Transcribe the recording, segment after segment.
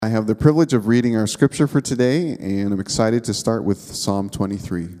I have the privilege of reading our scripture for today, and I'm excited to start with Psalm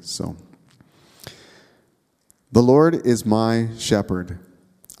 23. The Lord is my shepherd.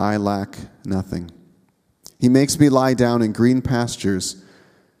 I lack nothing. He makes me lie down in green pastures.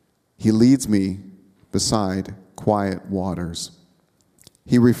 He leads me beside quiet waters.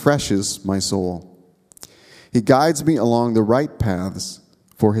 He refreshes my soul. He guides me along the right paths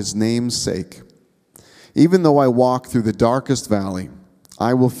for his name's sake. Even though I walk through the darkest valley,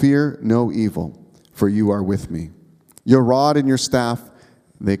 I will fear no evil, for you are with me. Your rod and your staff,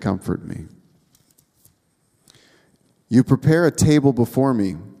 they comfort me. You prepare a table before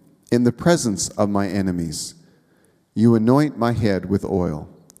me in the presence of my enemies. You anoint my head with oil.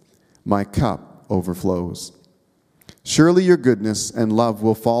 My cup overflows. Surely your goodness and love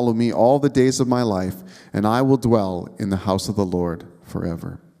will follow me all the days of my life, and I will dwell in the house of the Lord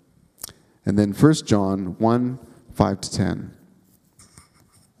forever. And then 1 John 1, 5-10.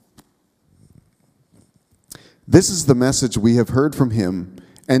 This is the message we have heard from him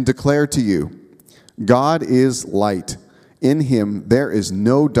and declare to you. God is light. In him there is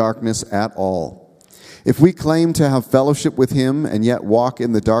no darkness at all. If we claim to have fellowship with him and yet walk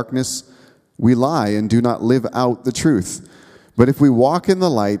in the darkness, we lie and do not live out the truth. But if we walk in the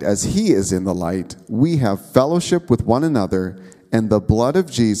light as he is in the light, we have fellowship with one another, and the blood of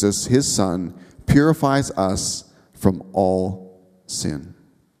Jesus, his Son, purifies us from all sin.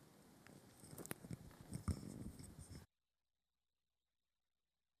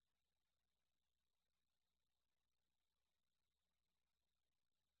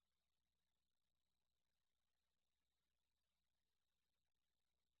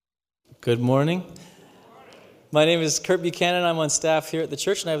 Good morning. My name is Kurt Buchanan. I'm on staff here at the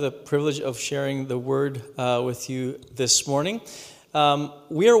church, and I have the privilege of sharing the word with you this morning.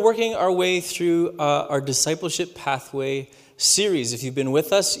 We are working our way through our discipleship pathway series. If you've been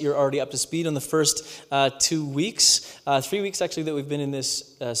with us, you're already up to speed on the first 2 weeks, 3 weeks actually, that we've been in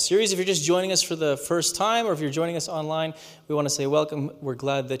this series. If you're just joining us for the first time, or if you're joining us online, we want to say welcome. We're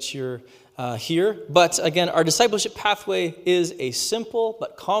glad that you're here. But again, our discipleship pathway is a simple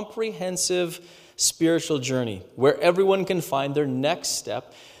but comprehensive spiritual journey where everyone can find their next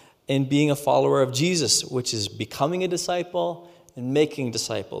step in being a follower of Jesus, which is becoming a disciple and making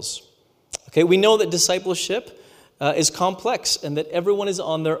disciples. Okay, we know that discipleship is complex and that everyone is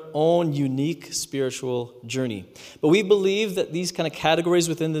on their own unique spiritual journey. But we believe that these kind of categories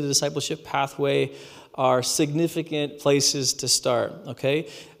within the discipleship pathway are significant places to start, okay?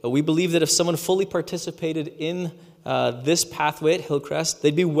 We believe that if someone fully participated in this pathway at Hillcrest,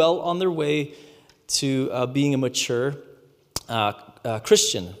 they'd be well on their way to being a mature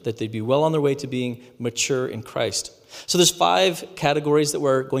Christian, that they'd be well on their way to being mature in Christ. So there's 5 categories that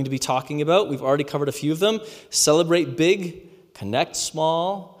we're going to be talking about. We've already covered a few of them. Celebrate big, connect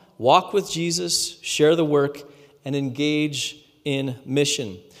small, walk with Jesus, share the work, and engage in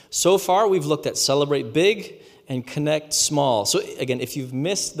mission. So far, we've looked at celebrate big and connect small. So again, if you've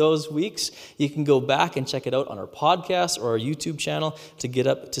missed those weeks, you can go back and check it out on our podcast or our YouTube channel to get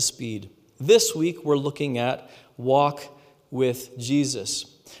up to speed. This week, we're looking at walk with Jesus.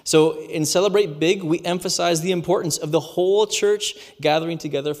 So in Celebrate Big, we emphasize the importance of the whole church gathering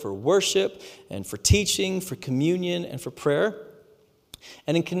together for worship and for teaching, for communion, and for prayer.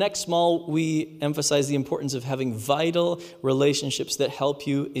 And in Connect Small, we emphasize the importance of having vital relationships that help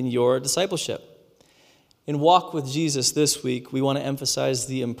you in your discipleship. In Walk with Jesus this week, we want to emphasize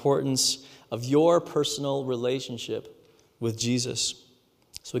the importance of your personal relationship with Jesus.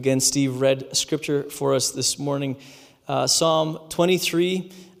 So again, Steve read scripture for us this morning. Psalm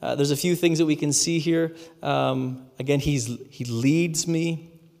 23, there's a few things that we can see here. Again, he leads me.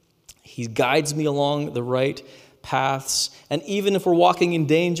 He guides me along the right paths. And even if we're walking in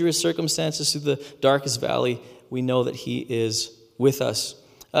dangerous circumstances through the darkest valley, we know that he is with us.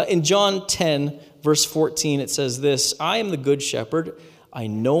 In John 10, verse 14, it says this, I am the good shepherd. I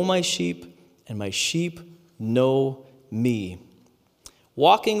know my sheep, and my sheep know me.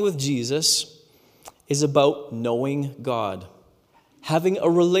 Walking with Jesus is about knowing God, having a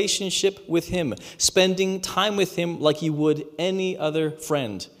relationship with him, spending time with him like you would any other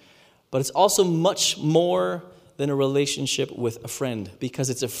friend. But it's also much more than a relationship with a friend, because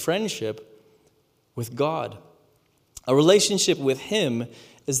it's a friendship with God. A relationship with him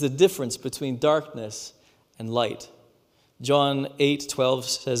is the difference between darkness and light. John 8:12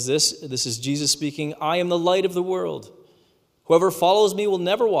 says this. This is Jesus speaking. I am the light of the world. Whoever follows me will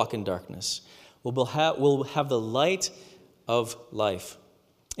never walk in darkness, will have the light of life.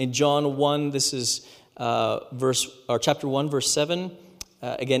 In John 1, this is chapter 1, verse 7.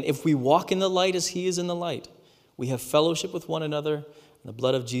 Again, if we walk in the light as he is in the light, we have fellowship with one another, The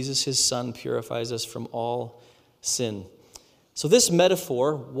blood of Jesus, his Son, purifies us from all sin. So this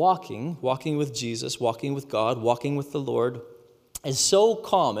metaphor, walking with Jesus, walking with God, walking with the Lord, is so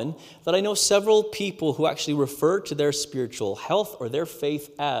common that I know several people who actually refer to their spiritual health or their faith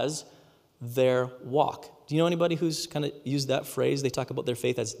as their walk. Do you know anybody who's kind of used that phrase? They talk about their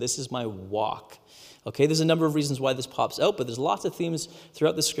faith as, this is my walk. Okay, there's a number of reasons why this pops out, but there's lots of themes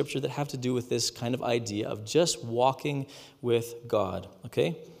throughout the scripture that have to do with this kind of idea of just walking with God.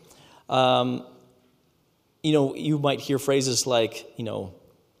 Okay? You might hear phrases like,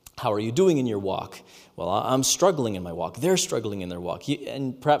 how are you doing in your walk? Well, I'm struggling in my walk. They're struggling in their walk.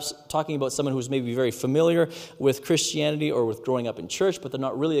 And perhaps talking about someone who's maybe very familiar with Christianity or with growing up in church, but they're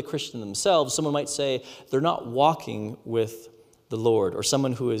not really a Christian themselves. Someone might say they're not walking with the Lord. Or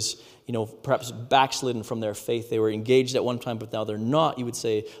someone who is, perhaps backslidden from their faith. They were engaged at one time, but now they're not. You would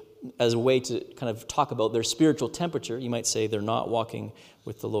say, as a way to kind of talk about their spiritual temperature, you might say they're not walking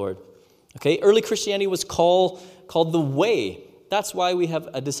with the Lord. Okay, early Christianity was called the way. That's why we have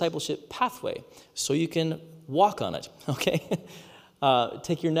a discipleship pathway, so you can walk on it, okay?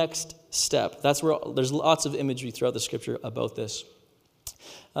 Take your next step. That's where there's lots of imagery throughout the scripture about this.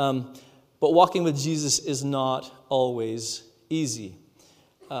 But walking with Jesus is not always easy.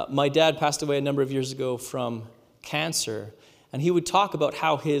 My dad passed away a number of years ago from cancer, and he would talk about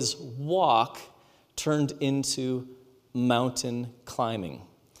how his walk turned into mountain climbing.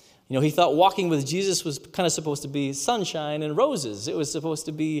 He thought walking with Jesus was kind of supposed to be sunshine and roses. It was supposed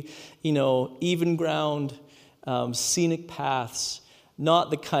to be, even ground, scenic paths,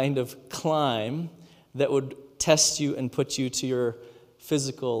 not the kind of climb that would test you and put you to your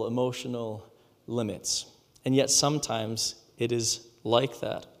physical, emotional limits. And yet sometimes it is like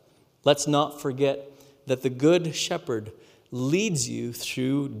that. Let's not forget that the Good Shepherd leads you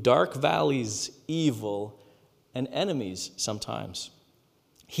through dark valleys, evil, and enemies sometimes.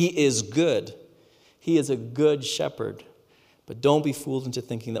 He is good. He is a good shepherd. But don't be fooled into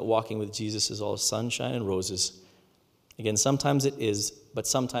thinking that walking with Jesus is all sunshine and roses. Again, sometimes it is, but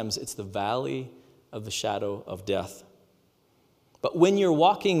sometimes it's the valley of the shadow of death. But when you're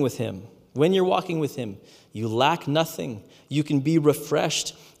walking with him, you lack nothing. You can be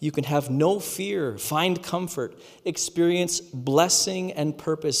refreshed. You can have no fear, find comfort, experience blessing and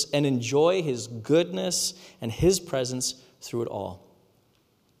purpose, and enjoy his goodness and his presence through it all.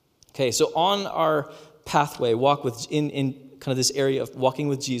 Okay, so on our pathway, in kind of this area of walking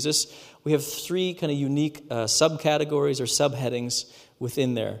with Jesus, we have three kind of unique subcategories or subheadings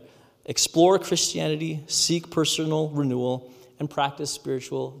within there. Explore Christianity, seek personal renewal, and practice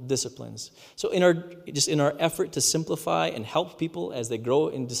spiritual disciplines. So in our effort to simplify and help people as they grow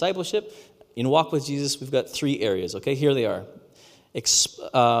in discipleship, in Walk with Jesus, we've got three areas. Okay, here they are.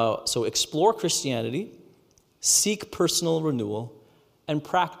 So explore Christianity, seek personal renewal, and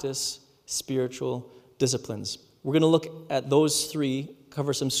practice spiritual disciplines. We're going to look at those three,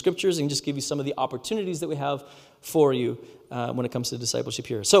 cover some scriptures, and just give you some of the opportunities that we have for you when it comes to discipleship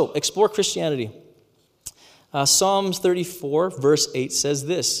here. So, explore Christianity. Psalms 34, verse 8 says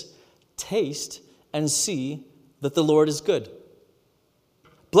this, "Taste and see that the Lord is good.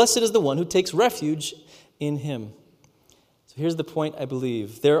 Blessed is the one who takes refuge in him." So here's the point, I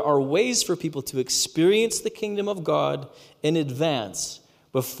believe. There are ways for people to experience the kingdom of God in advance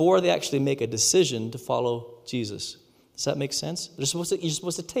before they actually make a decision to follow Jesus. Does that make sense? You're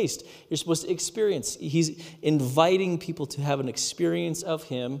supposed to taste. You're supposed to experience. He's inviting people to have an experience of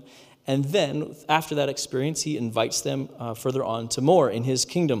him, and then after that experience, he invites them further on to more in his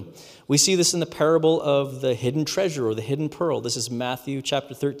kingdom. We see this in the parable of the hidden treasure or the hidden pearl. This is Matthew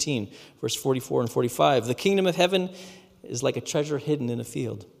chapter 13, verse 44 and 45. "The kingdom of heaven is like a treasure hidden in a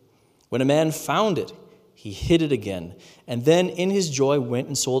field. When a man found it, he hid it again, and then in his joy went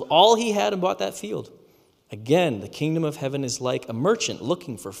and sold all he had and bought that field. Again, the kingdom of heaven is like a merchant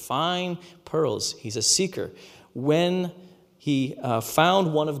looking for fine pearls. He's a seeker. When he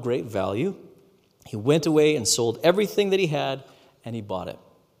found one of great value, he went away and sold everything that he had, and he bought it."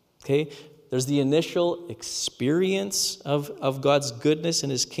 Okay? There's the initial experience of God's goodness in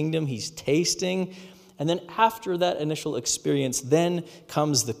his kingdom. He's tasting. And then after that initial experience, then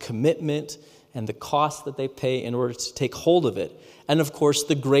comes the commitment and the cost that they pay in order to take hold of it. And of course,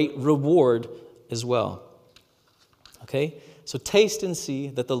 the great reward as well. Okay? So taste and see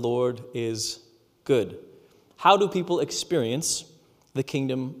that the Lord is good. How do people experience the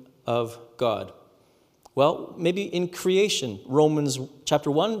kingdom of God? Well, maybe in creation. Romans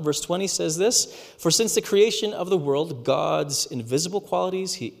chapter 1, verse 20 says this, "For since the creation of the world, God's invisible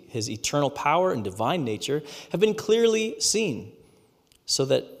qualities, his eternal power and divine nature have been clearly seen, so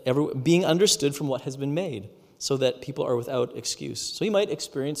that being understood from what has been made, so that people are without excuse. So you might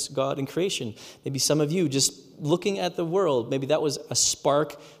experience God in creation. Maybe some of you just looking at the world, maybe that was a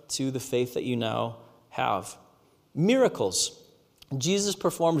spark to the faith that you now have. Miracles. Jesus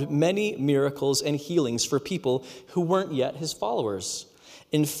performed many miracles and healings for people who weren't yet his followers.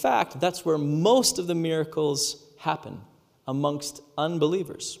 In fact, that's where most of the miracles happen, amongst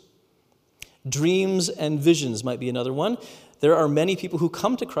unbelievers. Dreams and visions might be another one. There are many people who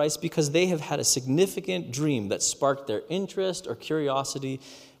come to Christ because they have had a significant dream that sparked their interest or curiosity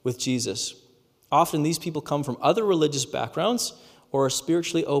with Jesus. Often these people come from other religious backgrounds or are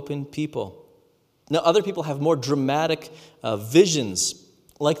spiritually open people. Now, other people have more dramatic visions,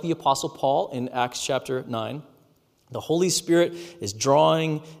 like the Apostle Paul in Acts chapter 9. The Holy Spirit is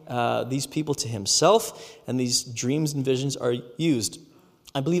drawing these people to himself, and these dreams and visions are used.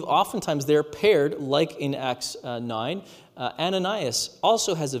 I believe oftentimes they're paired, like in Acts 9. Ananias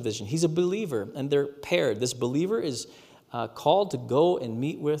also has a vision. He's a believer, and they're paired. This believer is called to go and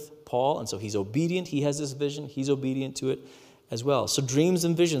meet with Paul, and so he's obedient. He has this vision. He's obedient to it as well. So dreams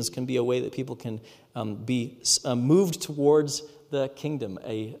and visions can be a way that people can be moved towards the kingdom,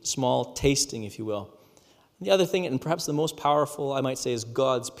 a small tasting, if you will. The other thing, and perhaps the most powerful, I might say, is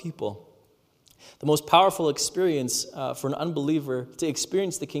God's people. The most powerful experience for an unbeliever to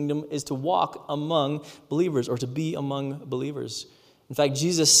experience the kingdom is to walk among believers or to be among believers. In fact,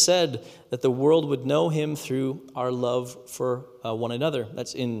 Jesus said that the world would know him through our love for one another.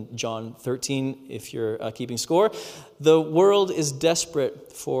 That's in John 13, if you're keeping score. The world is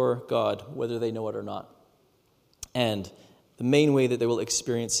desperate for God, whether they know it or not. And the main way that they will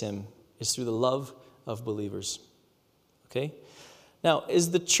experience him is through the love of believers. Okay? Now,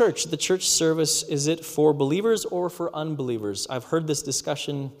 is the church service, is it for believers or for unbelievers? I've heard this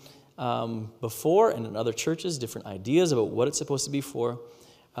discussion before and in other churches, different ideas about what it's supposed to be for.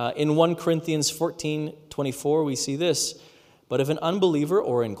 In 1 Corinthians 14:24, we see this. But if an unbeliever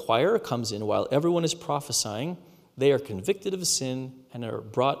or inquirer comes in while everyone is prophesying, they are convicted of sin and are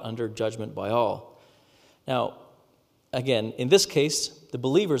brought under judgment by all. Now, again, in this case, the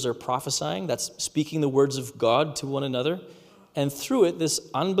believers are prophesying. That's speaking the words of God to one another. And through it, this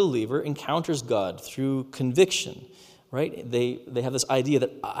unbeliever encounters God through conviction, right? They have this idea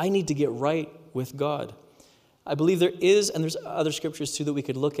that I need to get right with God. I believe there is, and there's other scriptures too that we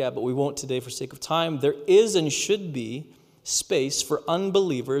could look at, but we won't today for sake of time. There is and should be space for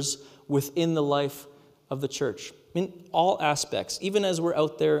unbelievers within the life of the church. In all aspects. Even as we're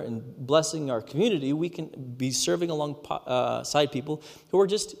out there and blessing our community, we can be serving alongside people who are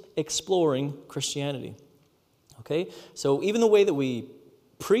just exploring Christianity. Okay? So even the way that we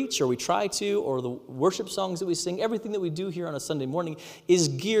preach or we try to, or the worship songs that we sing, everything that we do here on a Sunday morning is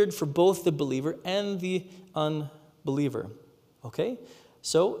geared for both the believer and the unbeliever. Okay?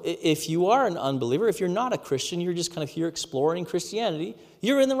 So if you are an unbeliever, if you're not a Christian, you're just kind of here exploring Christianity,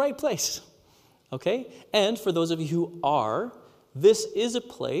 you're in the right place. Okay? And for those of you who are, this is a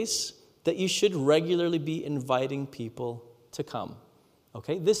place that you should regularly be inviting people to come.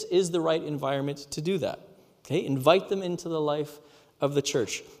 Okay? This is the right environment to do that. Okay? Invite them into the life of the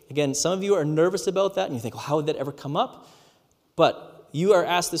church. Again, some of you are nervous about that and you think, well, how would that ever come up? But you are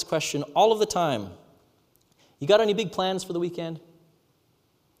asked this question all of the time. You got any big plans for the weekend?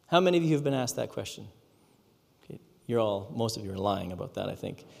 How many of you have been asked that question? Okay. Most of you are lying about that, I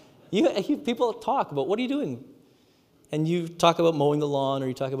think. People talk about, what are you doing? And you talk about mowing the lawn, or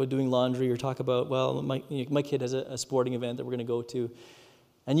you talk about doing laundry, or talk about, well, my kid has a sporting event that we're going to go to.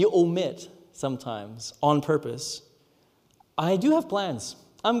 And you omit sometimes, on purpose, I do have plans.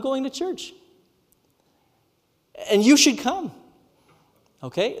 I'm going to church. And you should come.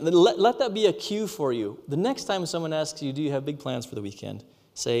 Okay? Let that be a cue for you. The next time someone asks you, do you have big plans for the weekend?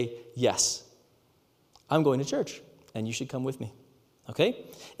 Say, yes. I'm going to church, and you should come with me. Okay?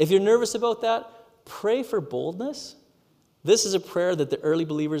 If you're nervous about that, pray for boldness. This is a prayer that the early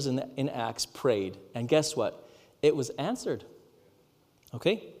believers in Acts prayed. And guess what? It was answered.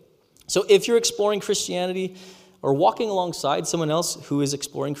 Okay? So if you're exploring Christianity or walking alongside someone else who is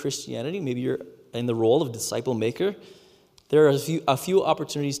exploring Christianity, maybe you're in the role of disciple maker, there are a few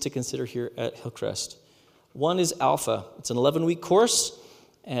opportunities to consider here at Hillcrest. One is Alpha. It's an 11-week course,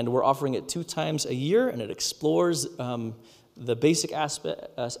 and we're offering it 2 times a year, and it explores the basic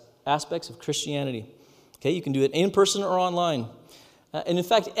aspects of Christianity. Okay, you can do it in person or online. And in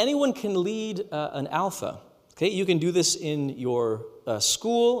fact, anyone can lead an Alpha. Okay, you can do this in your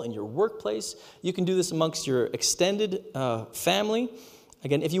school, in your workplace. You can do this amongst your extended family.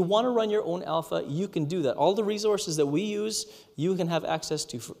 Again, if you want to run your own Alpha, you can do that. All the resources that we use, you can have access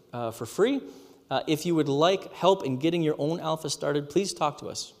to for free. If you would like help in getting your own Alpha started, please talk to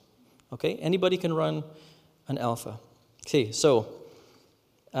us. Okay, anybody can run an alpha. Okay, so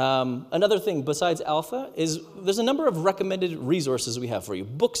another thing besides alpha is there's a number of recommended resources we have for you,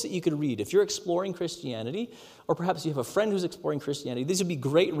 books that you could read. If you're exploring Christianity, or perhaps you have a friend who's exploring Christianity, these would be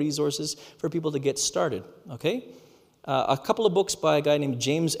great resources for people to get started, okay? A couple of books by a guy named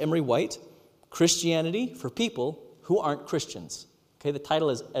James Emery White, Christianity for People Who Aren't Christians. Okay, the title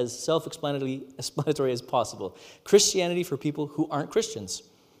is as self-explanatory as possible. Christianity for People Who Aren't Christians.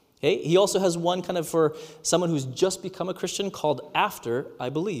 Okay, he also has one kind of for someone who's just become a Christian called After I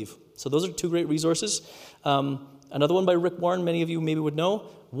Believe. So those are two great resources. Another one by Rick Warren, many of you maybe would know,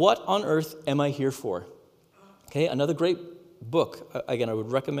 What on Earth Am I Here For? Okay, another great book. Again, I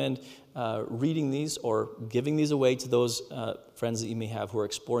would recommend reading these or giving these away to those friends that you may have who are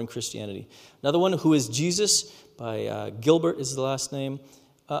exploring Christianity. Another one, Who is Jesus? By Gilbert is the last name.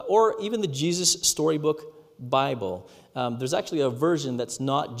 Or even the Jesus Storybook Bible. There's actually a version that's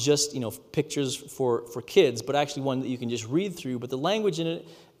not just pictures for kids, but actually one that you can just read through. But the language in it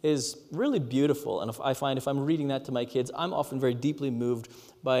is really beautiful. And I find if I'm reading that to my kids, I'm often very deeply moved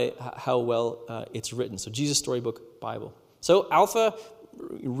by how well it's written. So Jesus Storybook Bible. So Alpha,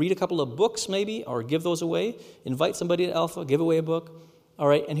 read a couple of books maybe, or give those away. Invite somebody to Alpha, give away a book. All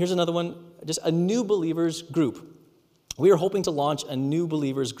right, and here's another one, just a new believers group. We are hoping to launch a new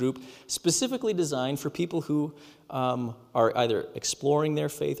believers group specifically designed for people who are either exploring their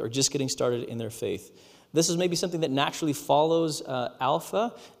faith or just getting started in their faith. This is maybe something that naturally follows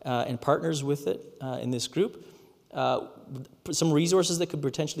Alpha and partners with it in this group. Some resources that could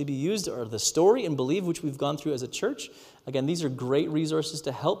potentially be used are the Story and Believe, which we've gone through as a church. Again, these are great resources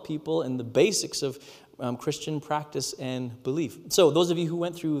to help people in the basics of Christian practice and belief. So those of you who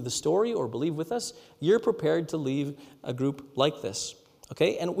went through the Story or Believe with us, you're prepared to lead a group like this.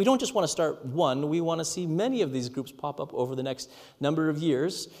 Okay, and we don't just want to start one. We want to see many of these groups pop up over the next number of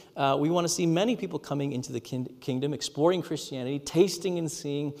years. We want to see many people coming into the kingdom, exploring Christianity, tasting and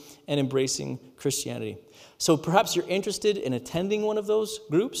seeing and embracing Christianity. So perhaps you're interested in attending one of those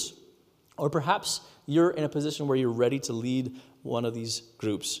groups, or perhaps you're in a position where you're ready to lead one of these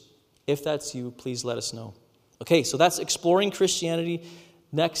groups. If that's you, please let us know. Okay, so that's exploring Christianity.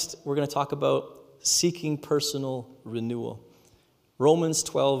 Next, we're going to talk about seeking personal renewal. Romans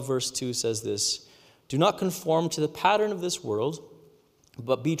 12, verse 2 says this, "Do not conform to the pattern of this world,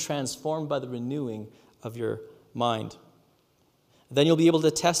 but be transformed by the renewing of your mind. Then you'll be able to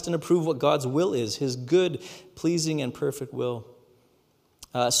test and approve what God's will is, his good, pleasing, and perfect will."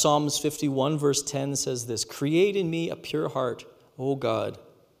 Psalms 51, verse 10 says this, "Create in me a pure heart, O God,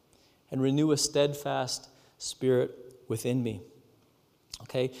 and renew a steadfast spirit within me."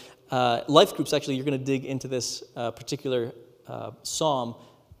 Okay, life groups, actually, you're going to dig into this particular psalm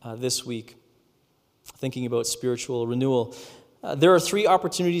this week, thinking about spiritual renewal. There are 3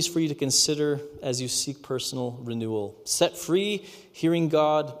 opportunities for you to consider as you seek personal renewal: Set Free, Hearing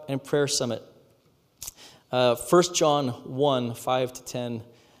God, and Prayer Summit. 1 John 1, 5-10.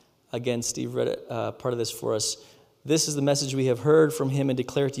 Again, Steve read part of this for us. "This is the message we have heard from him and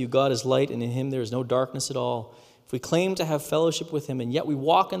declare to you, God is light, and in him there is no darkness at all. If we claim to have fellowship with him, and yet we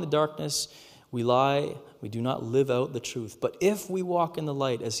walk in the darkness, we lie, we do not live out the truth. But if we walk in the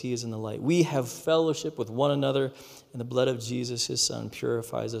light as he is in the light, we have fellowship with one another, and the blood of Jesus, his son,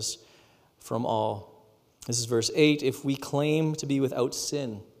 purifies us from all." This is verse 8. "If we claim to be without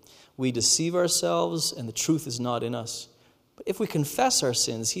sin, we deceive ourselves, and the truth is not in us. But if we confess our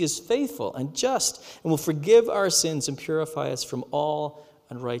sins, he is faithful and just, and will forgive our sins and purify us from all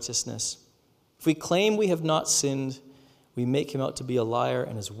unrighteousness. If we claim we have not sinned, we make him out to be a liar,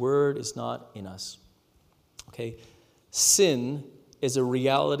 and his word is not in us." Okay, sin is a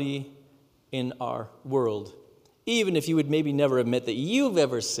reality in our world. Even if you would maybe never admit that you've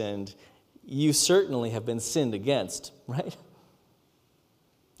ever sinned, you certainly have been sinned against, right?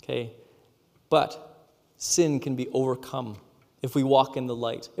 Okay, but sin can be overcome if we walk in the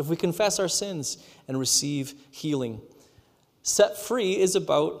light, if we confess our sins and receive healing. Set Free is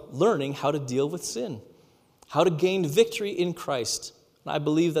about learning how to deal with sin, how to gain victory in Christ. And I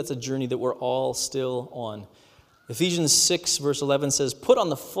believe that's a journey that we're all still on. Ephesians 6, verse 11 says, "Put on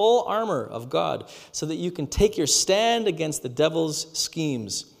the full armor of God so that you can take your stand against the devil's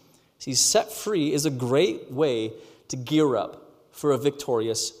schemes." See, set free is a great way to gear up for a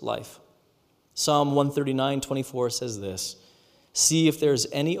victorious life. Psalm 139:24 says this, "See if there is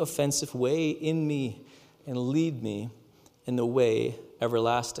any offensive way in me, and lead me in the way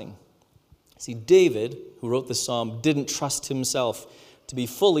everlasting." See, David, who wrote this psalm, didn't trust himself to be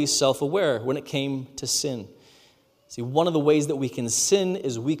fully self-aware when it came to sin. See, one of the ways that we can sin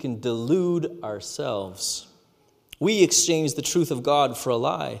is we can delude ourselves. We exchange the truth of God for a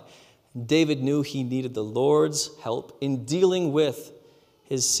lie, David knew he needed the Lord's help in dealing with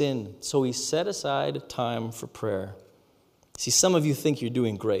his sin, so he set aside time for prayer. See, some of you think you're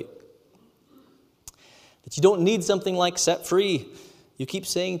doing great, that you don't need something like set free. You keep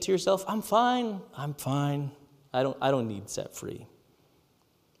saying to yourself, I'm fine. I don't need set free.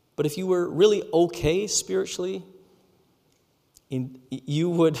 But if you were really okay spiritually, you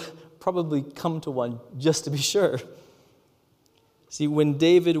would probably come to one just to be sure. See, when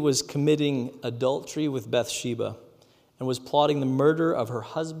David was committing adultery with Bathsheba and was plotting the murder of her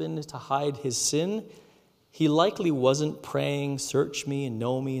husband to hide his sin, he likely wasn't praying, search me and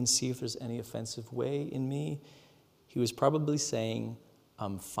know me and see if there's any offensive way in me. He was probably saying,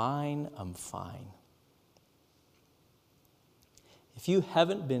 I'm fine. If you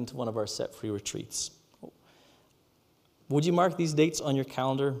haven't been to one of our Set Free retreats, would you mark these dates on your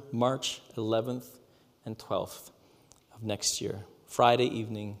calendar, March 11th and 12th of next year, Friday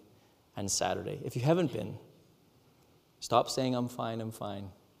evening and Saturday? If you haven't been, stop saying, I'm fine,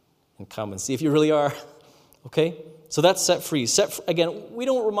 and come and see if you really are. Okay? So that's Set Free. Again, we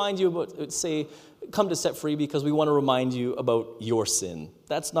don't remind you about, say, come to Set Free because we want to remind you about your sin.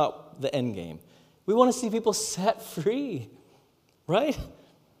 That's not the end game. We want to see people set free, right?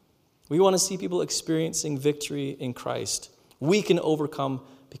 We want to see people experiencing victory in Christ. We can overcome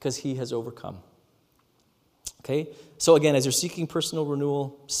because he has overcome. Okay? So again, as you're seeking personal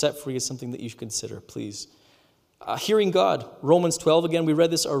renewal, Set Free is something that you should consider, please. Hearing God, Romans 12, again, we read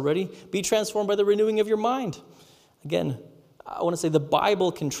this already. Be transformed by the renewing of your mind. Again, I want to say the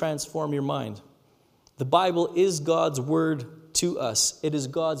Bible can transform your mind. The Bible is God's word to us. It is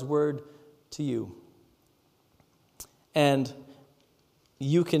God's word to you. And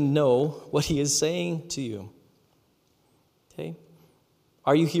you can know what he is saying to you. Okay?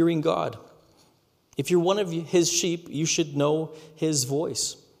 Are you hearing God? If you're one of his sheep, you should know his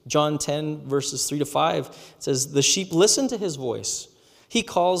voice. John 10, verses 3-5 says, the sheep listen to his voice. He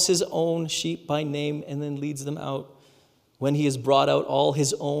calls his own sheep by name and then leads them out. When he has brought out all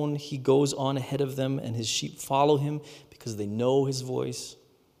his own, he goes on ahead of them, and his sheep follow him because they know his voice.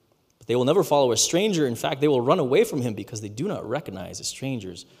 But they will never follow a stranger. In fact, they will run away from him because they do not recognize a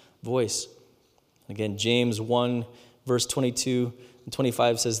stranger's voice. Again, James 1, verse 22 and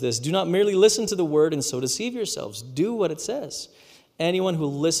 25 says this, do not merely listen to the word and so deceive yourselves. Do what it says. Anyone who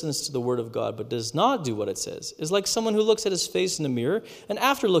listens to the word of God but does not do what it says is like someone who looks at his face in the mirror and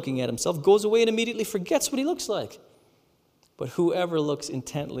after looking at himself goes away and immediately forgets what he looks like. But whoever looks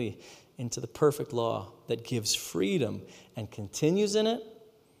intently into the perfect law that gives freedom and continues in it,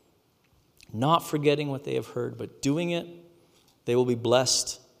 not forgetting what they have heard but doing it, they will be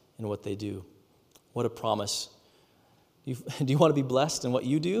blessed in what they do. What a promise. Do you want to be blessed in what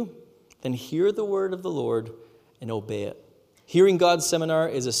you do? Then hear the word of the Lord and obey it. Hearing God Seminar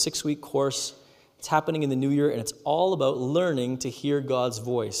is a 6-week course. It's happening in the new year, and it's all about learning to hear God's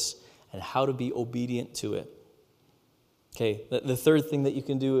voice and how to be obedient to it. Okay, the third thing that you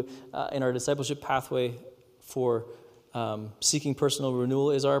can do in our discipleship pathway for seeking personal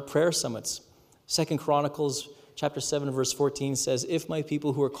renewal is our prayer summits. 2 Chronicles chapter 7, verse 14 says, if my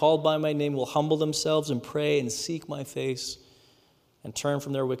people who are called by my name will humble themselves and pray and seek my face and turn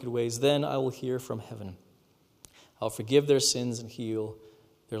from their wicked ways, then I will hear from heaven. I'll forgive their sins and heal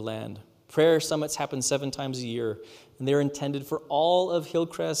their land. Prayer summits happen 7 times a year, and they're intended for all of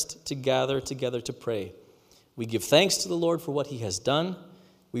Hillcrest to gather together to pray. We give thanks to the Lord for what he has done.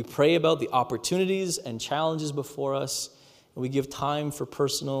 We pray about the opportunities and challenges before us, and we give time for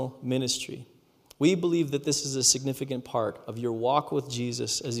personal ministry. We believe that this is a significant part of your walk with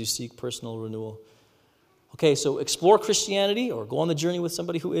Jesus as you seek personal renewal. Okay, so explore Christianity or go on the journey with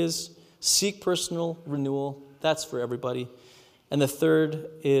somebody who is. Seek personal renewal. That's for everybody. And the third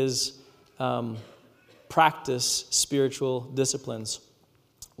is practice spiritual disciplines.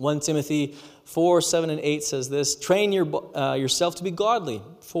 1 Timothy 4, 7, and 8 says this, train yourself to be godly.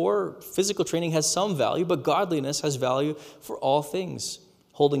 For physical training has some value, but godliness has value for all things,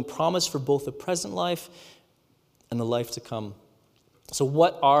 holding promise for both the present life and the life to come. So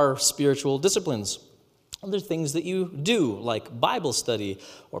what are spiritual disciplines? Well, they're things that you do, like Bible study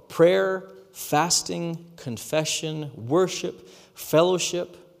or prayer, fasting, confession, worship,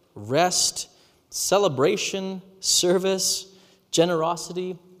 fellowship, rest, celebration, service,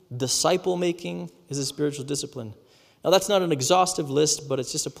 generosity, disciple making is a spiritual discipline. Now that's not an exhaustive list, but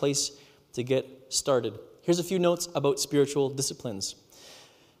it's just a place to get started. Here's a few notes about spiritual disciplines.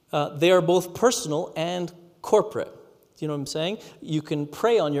 They are both personal and corporate. Do you know what I'm saying? You can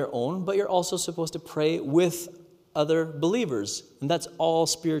pray on your own, but you're also supposed to pray with other believers. And that's all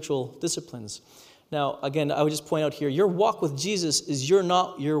spiritual disciplines. Now, again, I would just point out here, your walk with Jesus is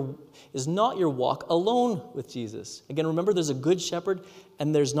not your walk alone with Jesus. Again, remember, there's a good shepherd,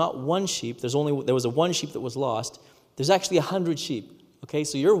 and there's not one sheep. There was a one sheep that was lost. There's actually 100 sheep. Okay,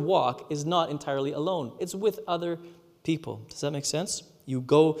 so your walk is not entirely alone. It's with other people. Does that make sense? You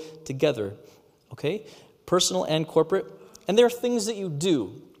go together. Okay, personal and corporate, and there are things that you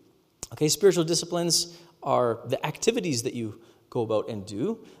do. Okay, spiritual disciplines are the activities that you go about and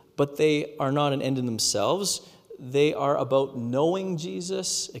do, but they are not an end in themselves. They are about knowing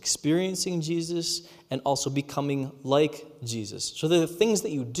Jesus, experiencing Jesus, and also becoming like Jesus. So they're the things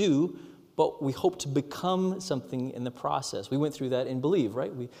that you do, but we hope to become something in the process. We went through that in Believe,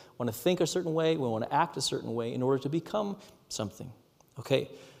 right? We want to think a certain way, we want to act a certain way in order to become something. Okay.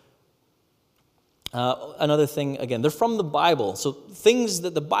 Another thing, again, they're from the Bible. So things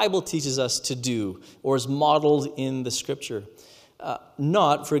that the Bible teaches us to do or is modeled in the Scripture.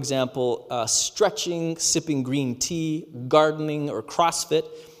 Not, for example, stretching, sipping green tea, gardening, or CrossFit.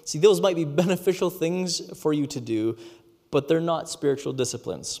 See, those might be beneficial things for you to do, but they're not spiritual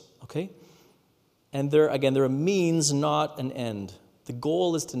disciplines, okay? And they're a means, not an end. The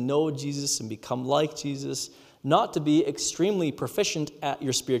goal is to know Jesus and become like Jesus, not to be extremely proficient at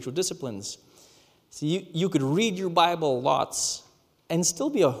your spiritual disciplines. See, you could read your Bible lots and still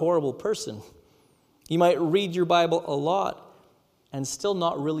be a horrible person. You might read your Bible a lot and still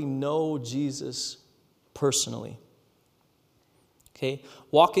not really know Jesus personally. Okay?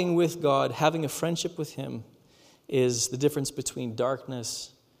 Walking with God, having a friendship with Him is the difference between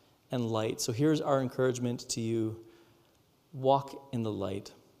darkness and light. So here's our encouragement to you. Walk in the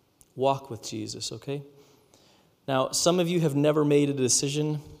light. Walk with Jesus, okay? Now, some of you have never made a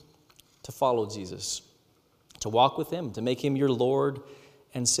decision to follow Jesus, to walk with Him, to make Him your Lord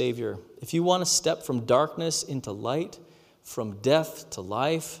and Savior. If you want to step from darkness into light, from death to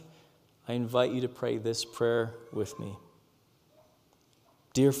life, I invite you to pray this prayer with me.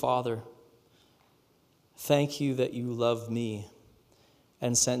 Dear Father, thank you that you love me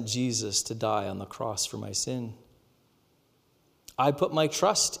and sent Jesus to die on the cross for my sin. I put my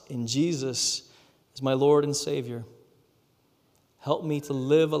trust in Jesus as my Lord and Savior. Help me to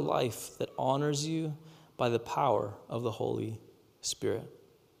live a life that honors you by the power of the Holy Spirit.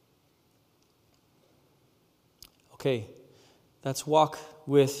 Okay, that's walk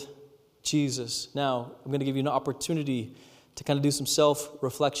with Jesus. Now, I'm going to give you an opportunity to kind of do some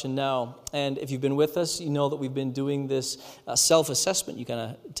self-reflection now. And if you've been with us, you know that we've been doing this self-assessment. You kind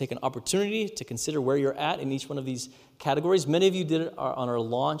of take an opportunity to consider where you're at in each one of these categories. Many of you did it on our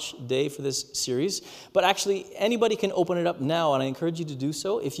launch day for this series. But actually, anybody can open it up now, and I encourage you to do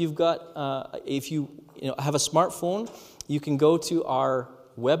so. If you've got, if you have a smartphone, you can go to our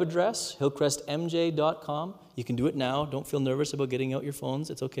web address, hillcrestmj.com. You can do it now. Don't feel nervous about getting out your phones.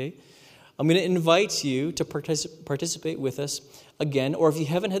 It's okay. I'm going to invite you to participate with us again, or if you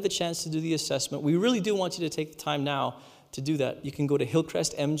haven't had the chance to do the assessment, we really do want you to take the time now to do that. You can go to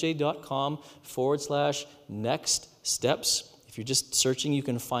hillcrestmj.com/next steps. If you're just searching, you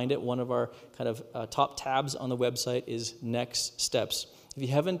can find it. One of our kind of top tabs on the website is Next Steps. If you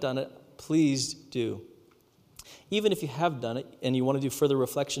haven't done it, please do. Even if you have done it and you want to do further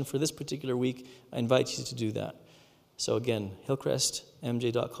reflection for this particular week, I invite you to do that. So again,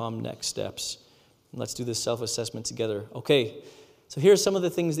 hillcrestmj.com, Next Steps. And let's do this self-assessment together. Okay, so here's some of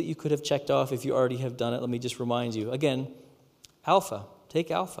the things that you could have checked off if you already have done it. Let me just remind you. Again, Alpha. Take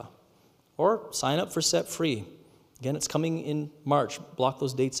Alpha. Or sign up for Set Free. Again, it's coming in March. Block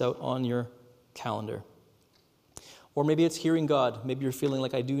those dates out on your calendar. Or maybe it's Hearing God. Maybe you're feeling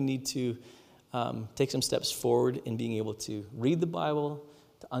like I do need to take some steps forward in being able to read the Bible,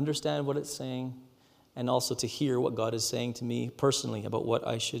 to understand what it's saying, and also to hear what God is saying to me personally about what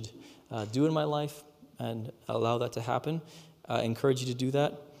I should do in my life and allow that to happen. I encourage you to do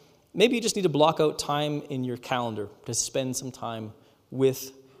that. Maybe you just need to block out time in your calendar to spend some time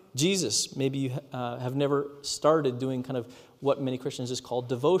with Jesus. Maybe you have never started doing kind of what many Christians just call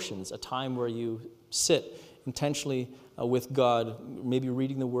devotions, a time where you sit intentionally with God, maybe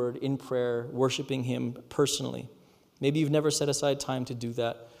reading the Word in prayer, worshiping Him personally. Maybe you've never set aside time to do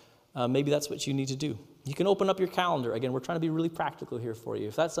that. Maybe that's what you need to do. You can open up your calendar. Again, we're trying to be really practical here for you.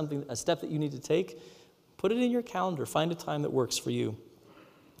 If that's a step that you need to take, put it in your calendar. Find a time that works for you.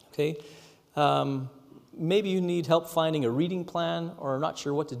 Okay? Maybe you need help finding a reading plan or are not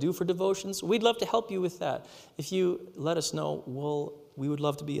sure what to do for devotions. We'd love to help you with that. If you let us know, we would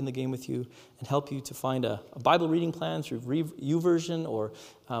love to be in the game with you and help you to find a Bible reading plan through YouVersion, or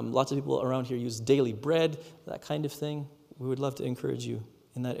lots of people around here use Daily Bread, that kind of thing. We would love to encourage you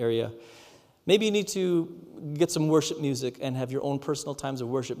in that area. Maybe you need to get some worship music and have your own personal times of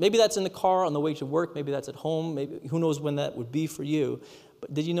worship. Maybe that's in the car on the way to work. Maybe that's at home. Maybe who knows when that would be for you.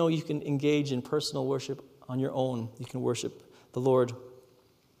 But did you know you can engage in personal worship on your own? You can worship the Lord.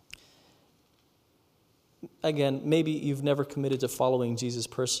 Again, maybe you've never committed to following Jesus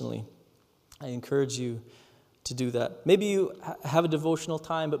personally. I encourage you to do that. Maybe you have a devotional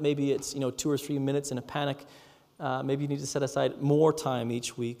time, but maybe it's 2 or 3 minutes in a panic. Maybe you need to set aside more time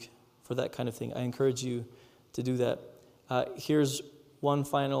each week for that kind of thing. I encourage you to do that. Here's one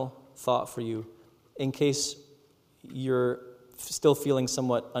final thought for you, in case you're still feeling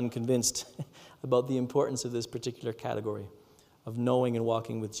somewhat unconvinced about the importance of this particular category of knowing and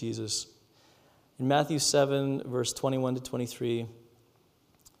walking with Jesus. In Matthew 7, verse 21 to 23,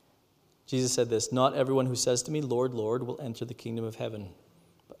 Jesus said this, "Not everyone who says to me, 'Lord, Lord,' will enter the kingdom of heaven,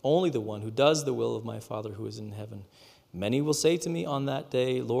 but only the one who does the will of my Father who is in heaven. Many will say to me on that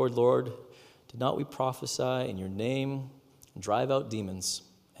day, 'Lord, Lord, did not we prophesy in your name and drive out demons,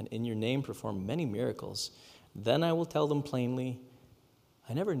 and in your name perform many miracles?' Then I will tell them plainly,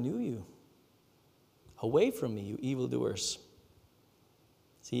 'I never knew you. Away from me, you evildoers.'"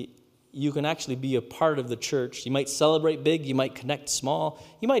 See, you can actually be a part of the church. You might celebrate big, you might connect small,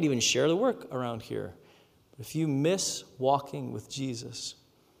 you might even share the work around here. But if you miss walking with Jesus,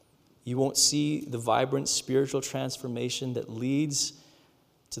 you won't see the vibrant spiritual transformation that leads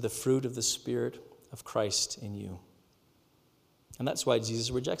to the fruit of the Spirit of Christ in you. And that's why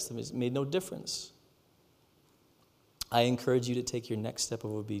Jesus rejects them. It made no difference. I encourage you to take your next step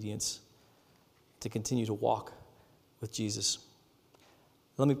of obedience, to continue to walk with Jesus.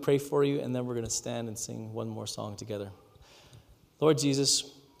 Let me pray for you, and then we're going to stand and sing one more song together. Lord Jesus,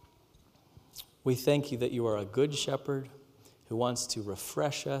 we thank you that you are a good shepherd who wants to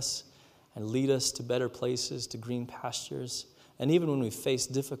refresh us and lead us to better places, to green pastures. And even when we face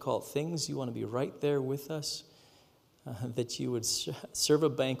difficult things, you want to be right there with us, that you would serve a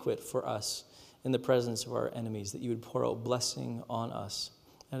banquet for us in the presence of our enemies, that you would pour out blessing on us.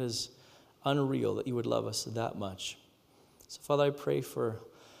 That is unreal, that you would love us that much. So, Father, I pray for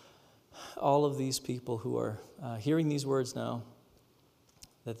all of these people who are hearing these words now,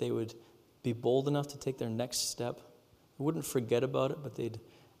 that they would be bold enough to take their next step. They wouldn't forget about it, but they'd,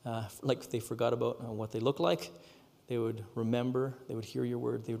 like they forgot about what they look like, they would remember, they would hear your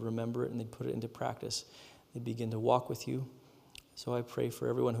word, they would remember it, and they'd put it into practice. They'd begin to walk with you. So I pray for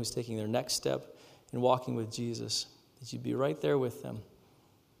everyone who's taking their next step in walking with Jesus, that you'd be right there with them.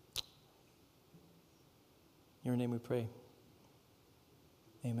 In your name we pray.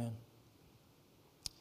 Amen.